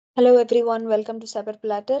Hello everyone, welcome to Cyber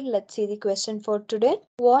Platter. Let's see the question for today.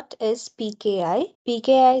 What is PKI?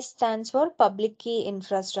 PKI stands for Public Key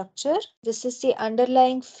Infrastructure. This is the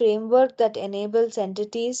underlying framework that enables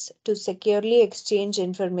entities to securely exchange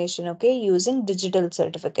information, using digital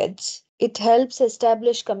certificates. It helps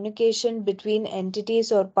establish communication between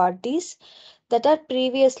entities or parties that are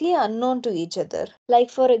previously unknown to each other. Like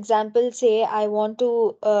for example, say I want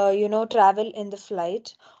to travel in the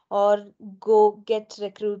flight or go get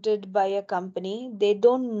recruited by a company. They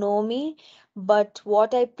don't know me, but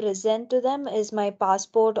what I present to them is my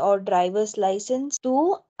passport or driver's license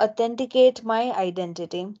to authenticate my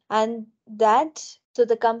identity. And that so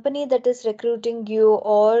the company that is recruiting you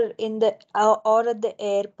or in the or at the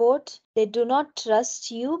airport, they do not trust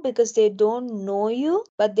you because they don't know you,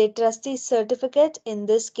 but they trust the certificate, in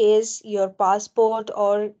this case your passport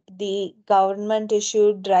or the government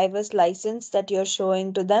issued driver's license that you're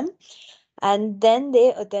showing to them, and then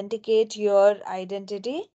they authenticate your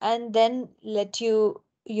identity and then let you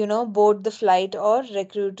board the flight or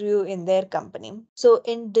recruit you in their company. So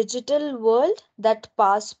in digital world, that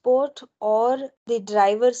passport or the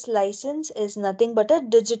driver's license is nothing but a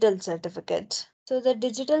digital certificate. So the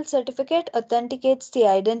digital certificate authenticates the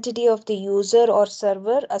identity of the user or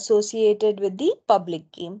server associated with the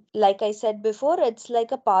public key. Like I said before, it's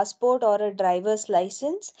like a passport or a driver's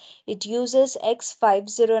license. It uses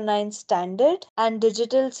X509 standard, and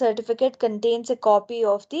digital certificate contains a copy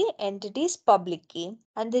of the entity's public key.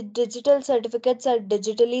 And the digital certificates are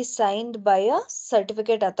digitally signed by a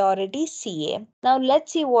certificate authority CA. Now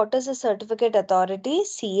let's see what is a certificate authority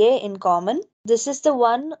CA in common. This is the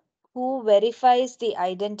one who verifies the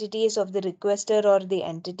identities of the requester or the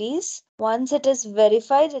entities. Once it is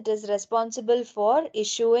verified, it is responsible for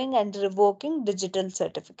issuing and revoking digital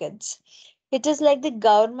certificates. It is like the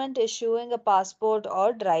government issuing a passport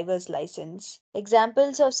or driver's license.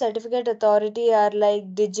 Examples of certificate authority are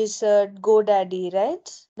like DigiCert, GoDaddy,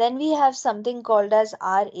 right? Then we have something called as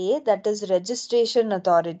RA, that is registration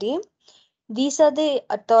authority. These are the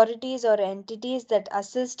authorities or entities that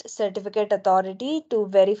assist certificate authority to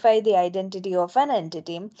verify the identity of an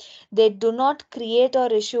entity. They do not create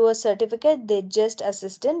or issue a certificate, they just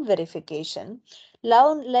assist in verification.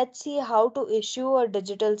 Now let's see how to issue a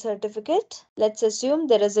digital certificate. Let's assume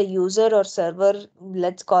there is a user or server,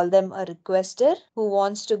 let's call them a requester, who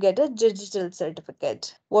wants to get a digital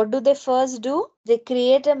certificate. What do they first do? They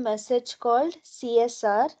create a message called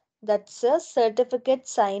CSR, that's a certificate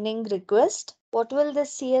signing request. What will the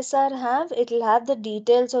CSR have? It will have the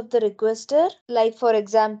details of the requester, like for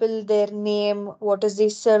example, their name, what is the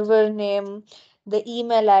server name, the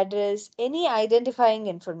email address, any identifying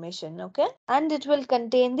information, okay? And it will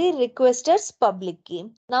contain the requester's public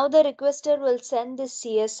key. Now the requester will send this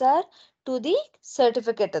CSR to the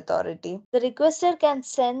certificate authority. The requester can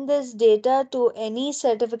send this data to any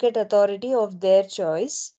certificate authority of their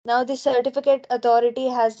choice. Now the certificate authority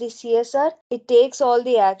has the CSR. It takes all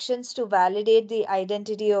the actions to validate the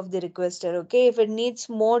identity of the requester. Okay, if it needs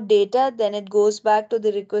more data, then it goes back to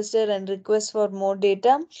the requester and requests for more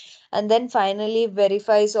data, and then finally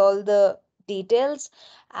verifies all the details.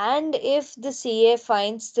 And if the CA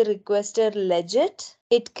finds the requester legit,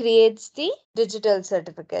 it creates the digital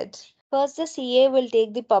certificate. First, the CA will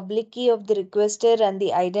take the public key of the requester and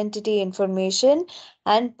the identity information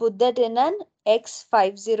and put that in an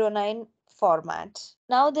X509 format.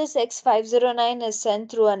 Now, this X509 is sent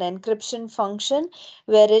through an encryption function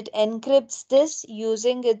where it encrypts this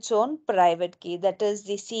using its own private key, that is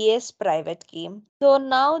the CA's private key. So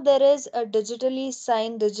now there is a digitally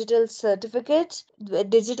signed digital certificate.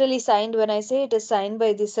 Digitally signed, when I say, it is signed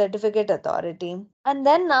by the certificate authority. And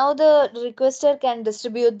then now the requester can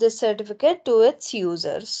distribute this certificate to its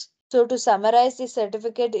users. So to summarize the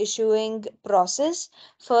certificate issuing process,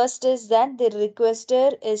 first is that the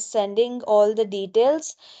requester is sending all the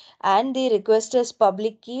details and the requester's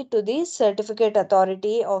public key to the certificate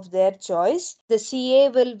authority of their choice. The CA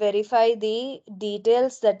will verify the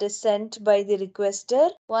details that is sent by the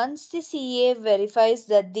requester. Once the CA verifies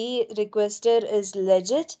that the requester is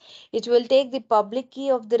legit, it will take the public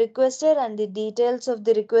key of the requester and the details of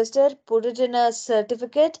the requester, put it in a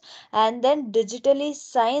certificate, and then digitally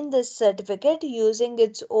sign this certificate using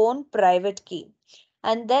its own private key,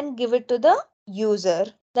 and then give it to the user,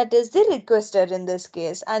 that is the requester in this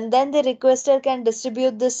case, and then the requester can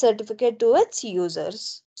distribute this certificate to its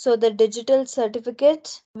users. So the digital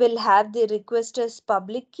certificate will have the requester's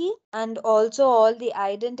public key and also all the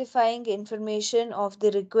identifying information of the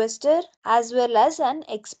requester as well as an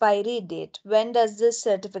expiry date. When does this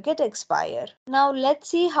certificate expire? Now let's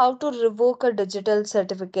see how to revoke a digital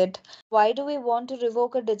certificate. Why do we want to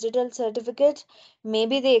revoke a digital certificate?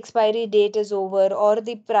 Maybe the expiry date is over or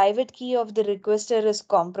the private key of the requester is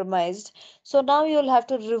compromised. So now you'll have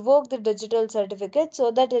to revoke the digital certificate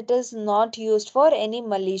so that it is not used for any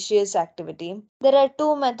malicious activity. There are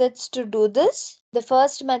two methods to do this. The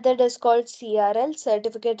first method is called CRL,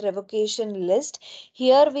 Certificate Revocation List.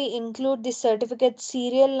 Here we include the certificate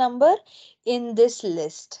serial number in this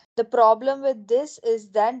list. The problem with this is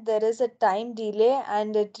that there is a time delay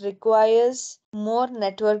and it requires more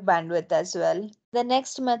network bandwidth as well. The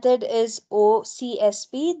next method is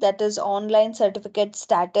OCSP, that is Online Certificate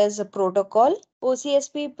Status Protocol.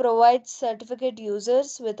 OCSP provides certificate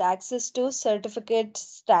users with access to certificate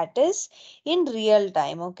status in real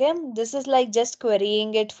time. Okay, this is like just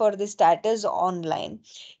querying it for the status online.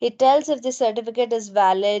 It tells if the certificate is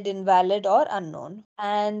valid, invalid, or unknown.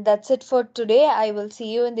 And that's it for today. I will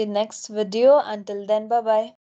see you in the next video. Until then, bye bye.